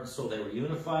one heart and soul. They were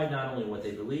unified, not only in what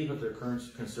they believed, but their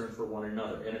concern for one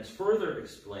another. And it's further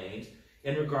explained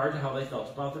in regard to how they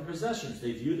felt about their possessions.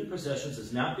 They viewed the possessions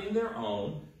as not being their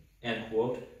own, and,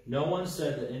 quote, no one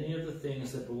said that any of the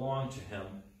things that belonged to him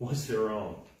was their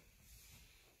own.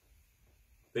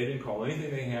 They didn't call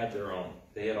anything they had their own.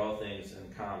 They had all things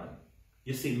in common.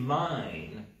 You see,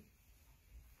 mine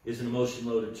is an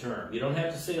emotion-loaded term. You don't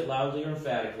have to say it loudly or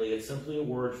emphatically. It's simply a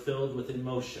word filled with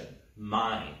emotion.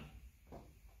 mine.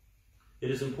 It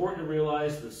is important to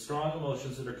realize the strong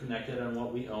emotions that are connected on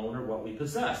what we own or what we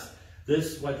possess.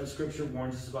 This, like the scripture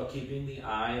warns us about keeping the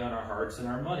eye on our hearts and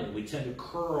our money. We tend to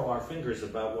curl our fingers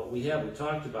about what we have. We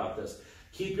talked about this.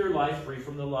 Keep your life free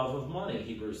from the love of money,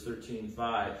 Hebrews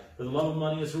 13:5. For the love of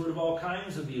money is the root of all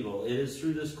kinds of evil. It is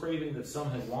through this craving that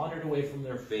some have wandered away from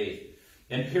their faith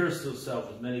and pierced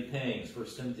themselves with many pangs, 1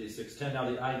 Timothy 6:10. Now,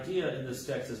 the idea in this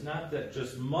text is not that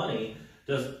just money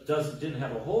didn't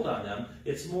have a hold on them.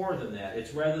 It's more than that.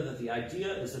 It's rather that the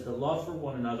idea is that the love for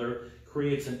one another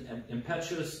creates an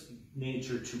impetuous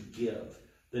nature to give.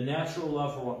 The natural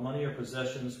love for what money or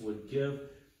possessions would give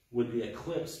would be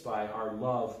eclipsed by our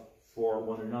love for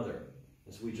one another,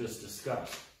 as we just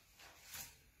discussed.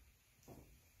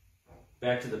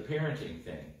 Back to the parenting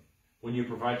thing. When you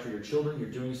provide for your children, you're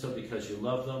doing so because you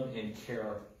love them and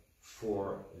care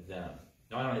for them.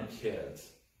 Now, I don't have kids,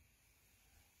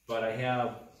 but I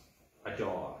have a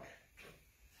dog.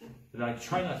 And I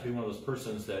try not to be one of those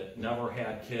persons that never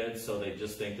had kids, so they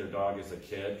just think their dog is a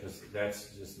kid, because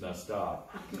that's just messed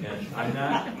up. And I'm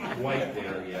not quite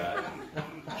there yet,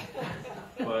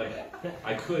 but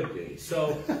I could be.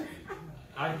 So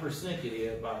I'm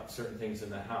persnickety about certain things in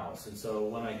the house. And so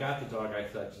when I got the dog, I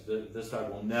thought, this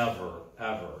dog will never,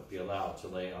 ever be allowed to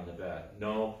lay on the bed.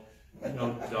 No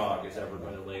dog is ever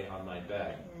going to lay on my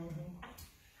bed.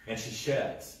 And she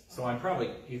sheds. So I'm probably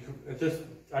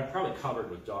covered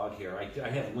with dog hair. I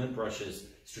have lint brushes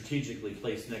strategically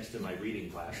placed next to my reading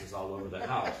glasses all over the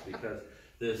house because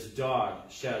this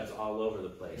dog sheds all over the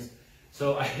place.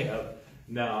 So I have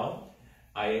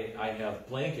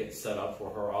blankets set up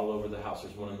for her all over the house.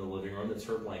 There's one in the living room that's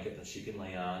her blanket that she can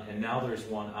lay on. And now there's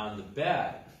one on the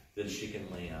bed that she can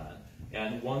lay on.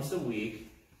 And once a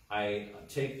week, I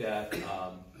take that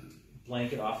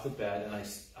blanket off the bed and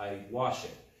I wash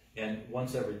it. And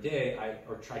once every day, I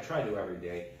try to every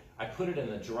day, I put it in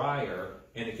the dryer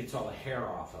and it gets all the hair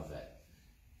off of it.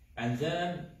 And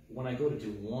then when I go to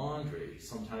do laundry,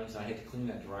 sometimes I have to clean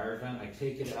that dryer vent. I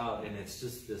take it out and it's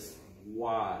just this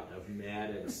wad of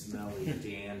matted, smelly,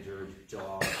 dandered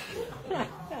dog hair.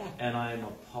 And I'm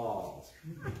appalled.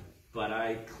 But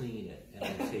I clean it and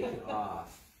I take it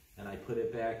off and I put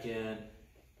it back in.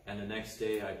 And the next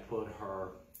day I put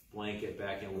her blanket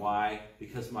back in. Why?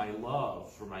 Because my love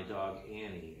for my dog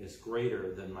Annie is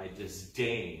greater than my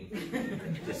disdain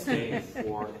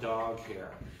for dog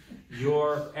hair.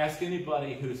 Ask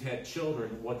anybody who's had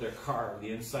children what the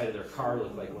inside of their car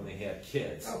looked like when they had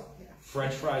kids. Oh, yeah.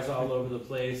 French fries all over the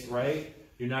place, right?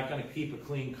 You're not going to keep a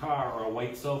clean car or a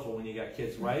white sofa when you got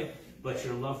kids, right? But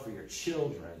your love for your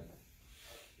children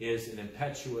is an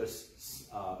impetuous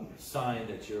sign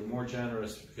that you're more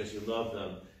generous because you love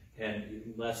them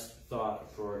and less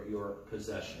thought for your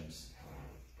possessions.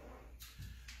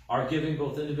 Our giving,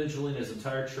 both individually and as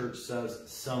entire church, says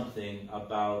something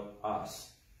about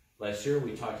us. Last year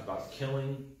we talked about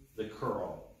killing the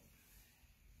curl.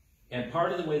 And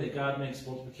part of the way that God makes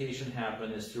multiplication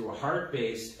happen is through a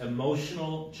heart-based,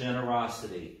 emotional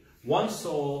generosity. One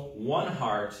soul, one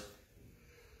heart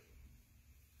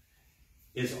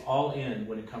is all in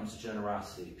when it comes to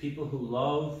generosity. People who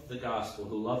love the gospel,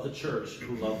 who love the church,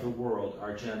 who love the world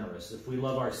are generous. If we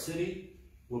love our city,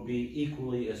 we'll be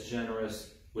equally as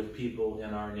generous with people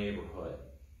in our neighborhood.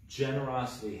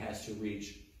 Generosity has to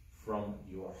reach from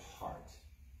your heart,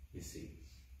 you see.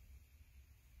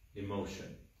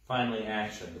 Emotion. Finally,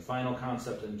 action. The final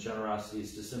concept in generosity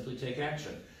is to simply take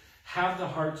action. Have the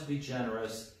heart to be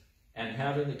generous, and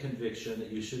having the conviction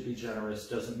that you should be generous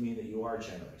doesn't mean that you are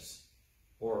generous.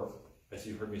 Or, as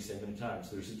you've heard me say many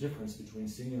times, there's a difference between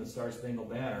singing the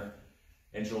Star-Spangled Banner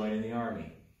and joining the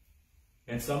Army.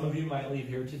 And some of you might leave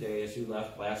here today, as you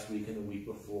left last week and the week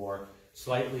before,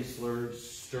 slightly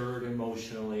stirred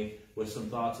emotionally with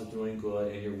some thoughts of doing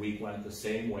good, and your week went the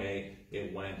same way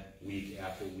it went week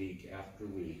after week after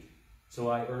week. So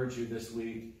I urge you this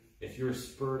week, if you're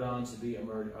spurred on to be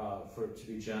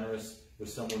generous with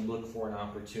someone, look for an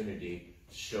opportunity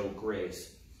to show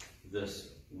grace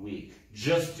this week.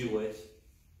 Just do it,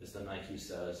 as the Nike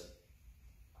says.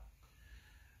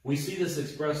 We see this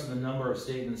expressed in a number of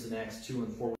statements in Acts 2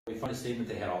 and 4. We find a statement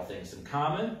they had all things in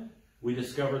common. We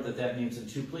discovered that means in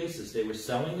two places. They were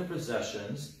selling their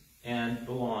possessions and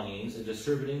belongings and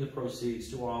distributing the proceeds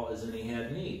to all as any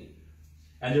had need.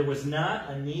 And there was not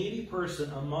a needy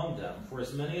person among them, for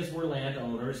as many as were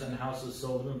landowners and houses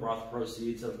sold them and brought the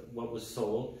proceeds of what was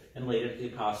sold and laid it at the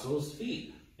apostles'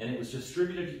 feet. And it was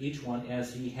distributed to each one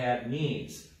as he had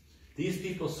needs. These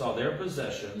people saw their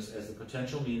possessions as the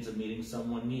potential means of meeting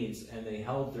someone's needs, and they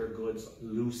held their goods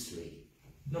loosely.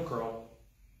 No curl.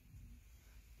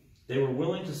 They were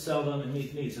willing to sell them and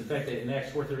meet needs. In fact, in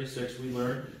Acts 4:36, we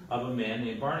learn of a man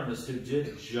named Barnabas who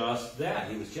did just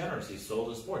that. He was generous. He sold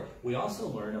his sport. We also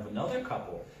learn of another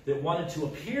couple that wanted to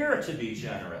appear to be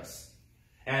generous.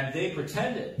 And they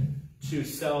pretended to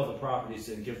sell the properties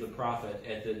and give the profit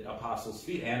at the apostles'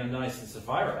 feet, Ananias and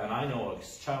Sapphira. And I know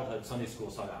a childhood Sunday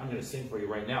school song I'm going to sing for you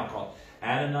right now called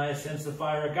Ananias and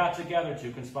Sapphira got together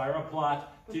to conspire a plot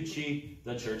to cheat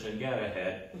the church and get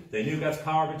ahead. They knew God's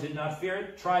power but did not fear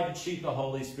it, tried to cheat the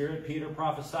Holy Spirit. Peter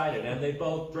prophesied it, and they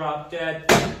both dropped dead.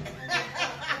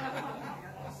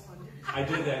 I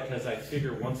did that because I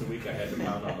figured once a week I had to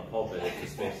pound on the pulpit. It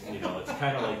just makes, it's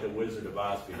kind of like the Wizard of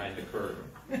Oz behind the curtain.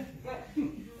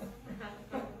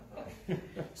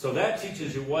 So that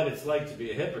teaches you what it's like to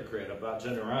be a hypocrite about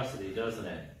generosity, doesn't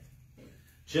it?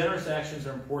 Generous actions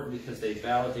are important because they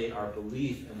validate our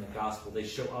belief in the gospel. They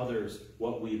show others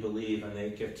what we believe, and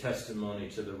they give testimony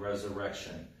to the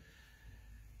resurrection.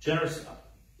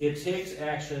 It takes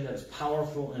action that's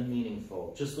powerful and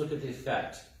meaningful. Just look at the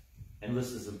effect. And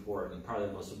this is important, probably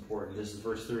the most important. This is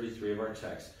verse 33 of our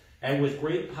text. And with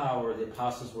great power, the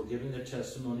apostles were giving their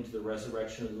testimony to the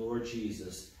resurrection of the Lord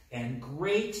Jesus. And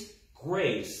great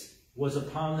grace was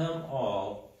upon them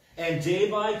all. And day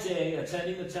by day,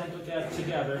 attending the temple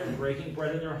together and breaking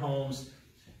bread in their homes,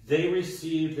 they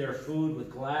received their food with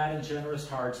glad and generous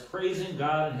hearts, praising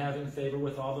God and having favor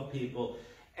with all the people.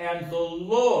 And the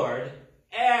Lord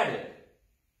added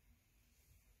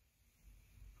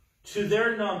to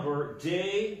their number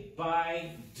day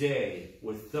by day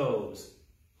with those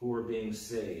who were being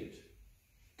saved.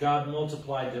 God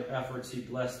multiplied their efforts. He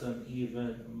blessed them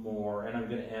even more. And I'm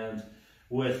going to end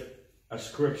with a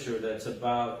scripture that's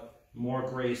about more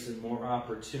grace and more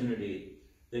opportunity.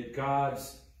 That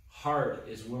God's heart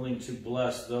is willing to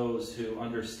bless those who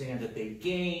understand that they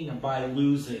gain by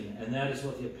losing. And that is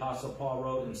what the Apostle Paul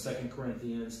wrote in 2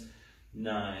 Corinthians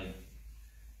 9.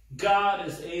 God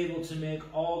is able to make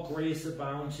all grace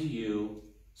abound to you,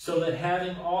 so that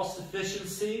having all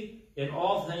sufficiency in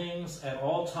all things at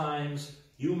all times,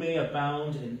 you may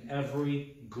abound in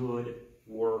every good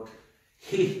work.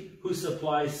 He who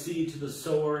supplies seed to the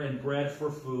sower and bread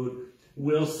for food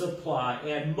will supply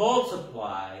and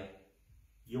multiply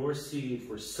your seed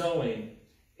for sowing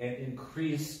and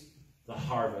increase the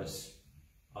harvest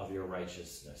of your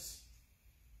righteousness.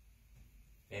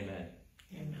 Amen.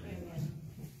 Amen. Amen.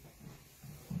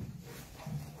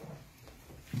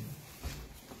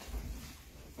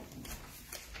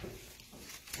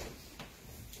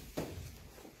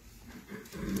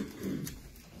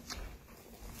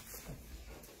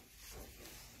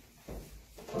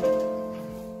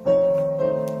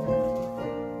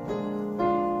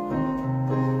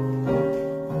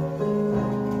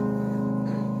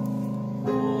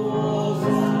 Oh,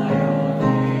 Zion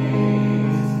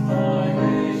is my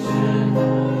mission,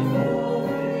 my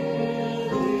hope.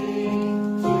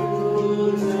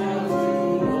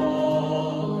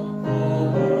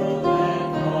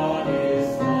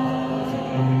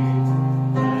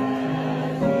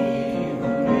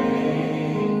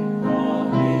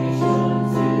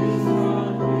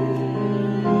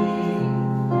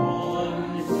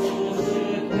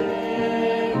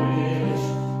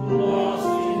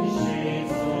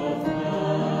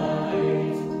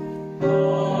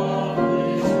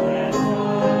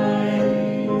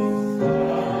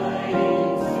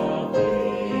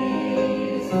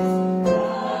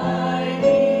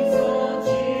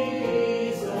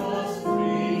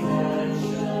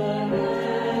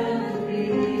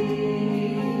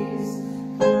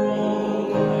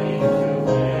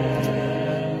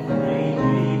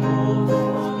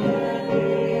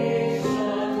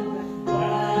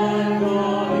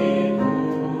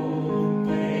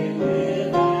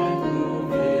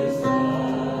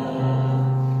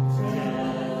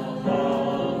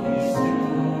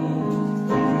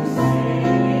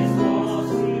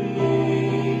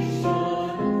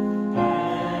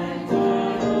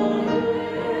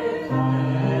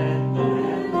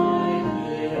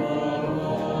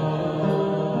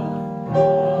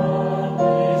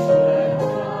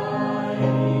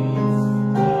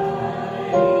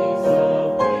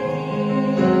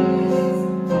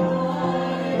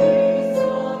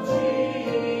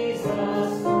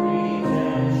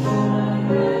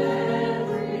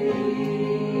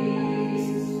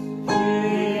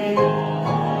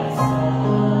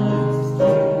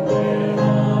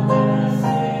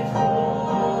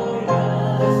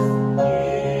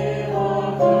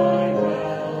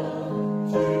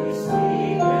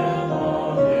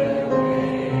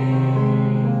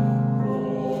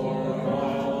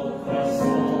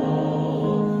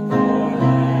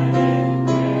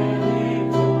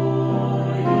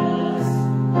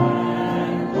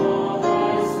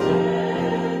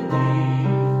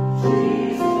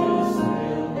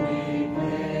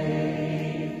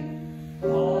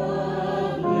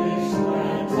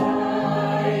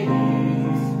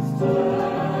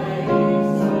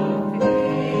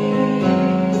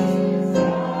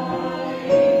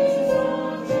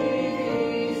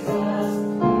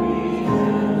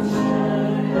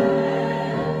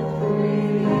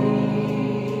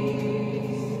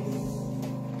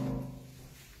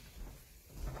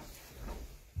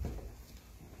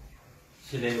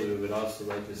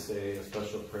 to say a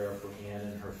special prayer for Ann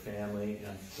and her family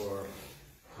and for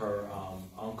her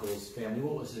uncle's family.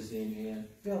 What was his name, Ann?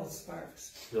 Bill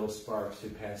Sparks. Bill Sparks, who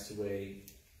passed away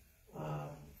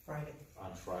Friday.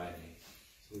 On Friday.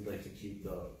 So we'd like to keep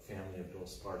the family of Bill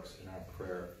Sparks in our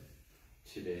prayer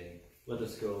today. Let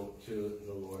us go to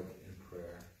the Lord in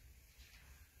prayer.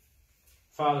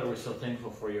 Father, we're so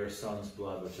thankful for your Son's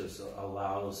blood, which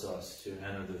allows us to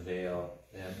enter the veil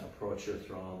and approach your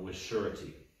throne with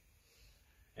surety.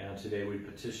 And today we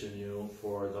petition you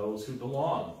for those who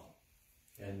belong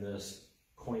in this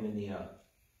koinonia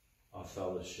of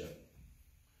fellowship.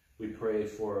 We pray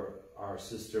for our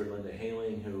sister Linda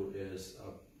Haling, who is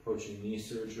approaching knee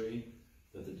surgery,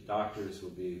 that the doctors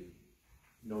will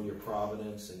know your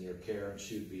providence and your care, and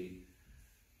she would be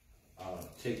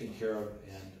taken care of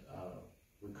and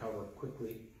recover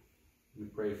quickly. We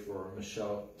pray for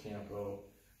Michelle Campo,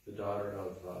 the daughter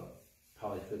of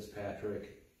Polly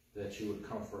Fitzpatrick, that you would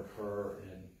comfort her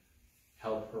and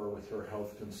help her with her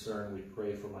health concern. We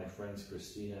pray for my friends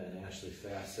Christina and Ashley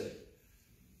Fassett,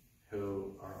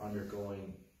 who are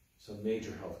undergoing some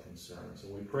major health concerns.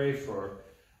 And we pray for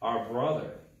our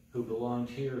brother, who belonged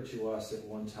here to us at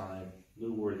one time,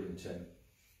 Lou Worthington,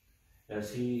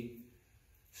 as he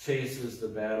faces the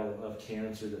battle of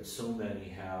cancer that so many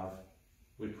have.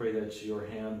 We pray that your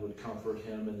hand would comfort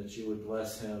him and that you would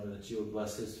bless him and that you would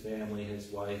bless his family, his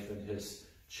wife, and his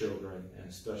children, and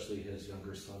especially his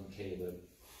younger son, Caleb.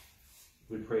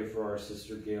 We pray for our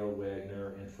sister Gail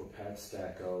Wagner and for Pat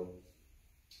Stacco,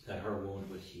 that her wound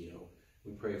would heal.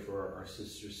 We pray for our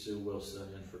sister Sue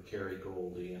Wilson and for Carrie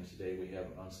Goldie, and today we have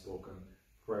an unspoken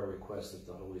prayer request that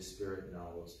the Holy Spirit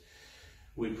knows.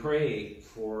 We pray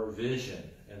for vision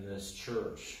in this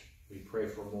church. We pray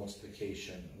for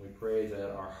multiplication. We pray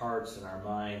that our hearts and our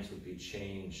minds would be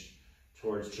changed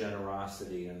towards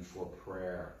generosity and for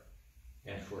prayer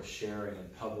and for sharing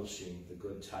and publishing the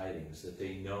good tidings, that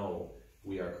they know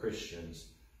we are Christians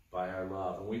by our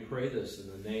love. And we pray this in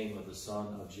the name of the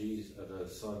Son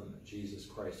Jesus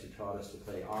Christ, who taught us to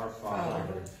pray, Our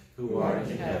Father, who art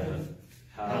in heaven,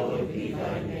 hallowed be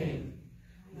thy name.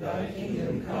 Thy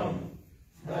kingdom come,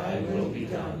 thy will be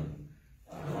done,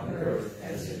 on earth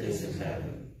as it is in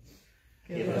heaven.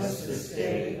 Give us this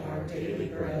day our daily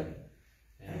bread,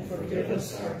 and forgive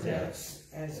us our debts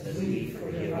as we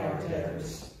forgive our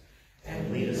debtors.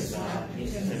 And lead us not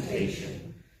into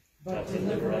temptation, but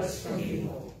deliver us from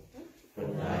evil. For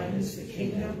thine is the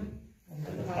kingdom, and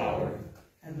the power,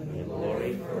 and the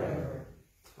glory forever.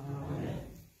 Amen.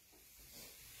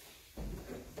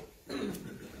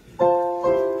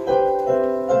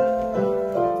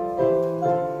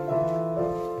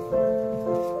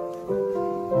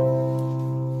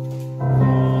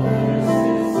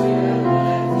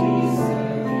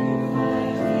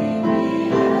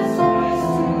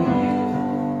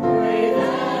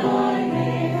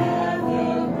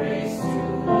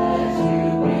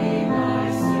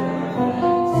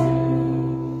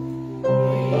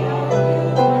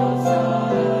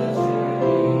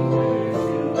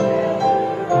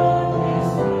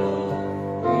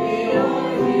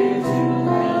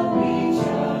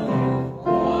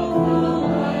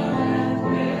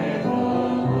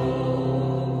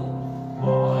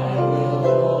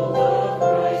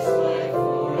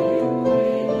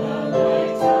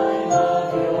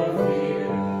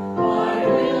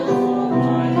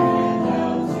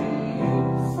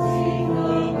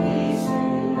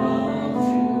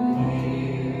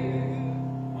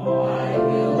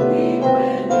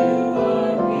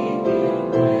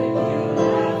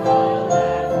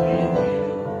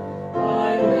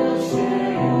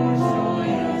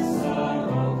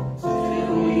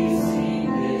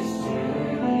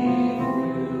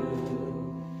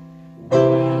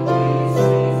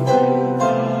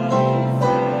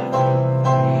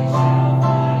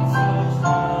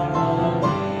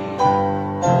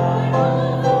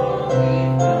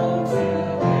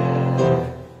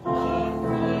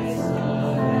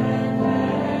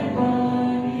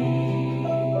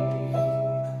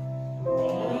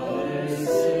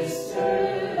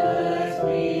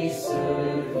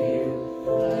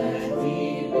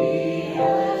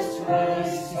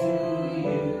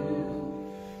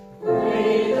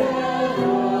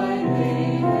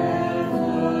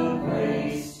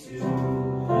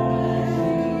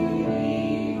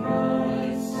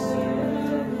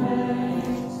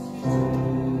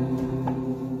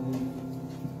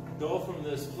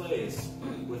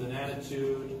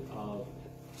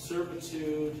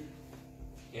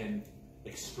 And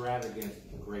extravagant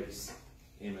grace.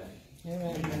 Amen.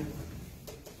 Amen.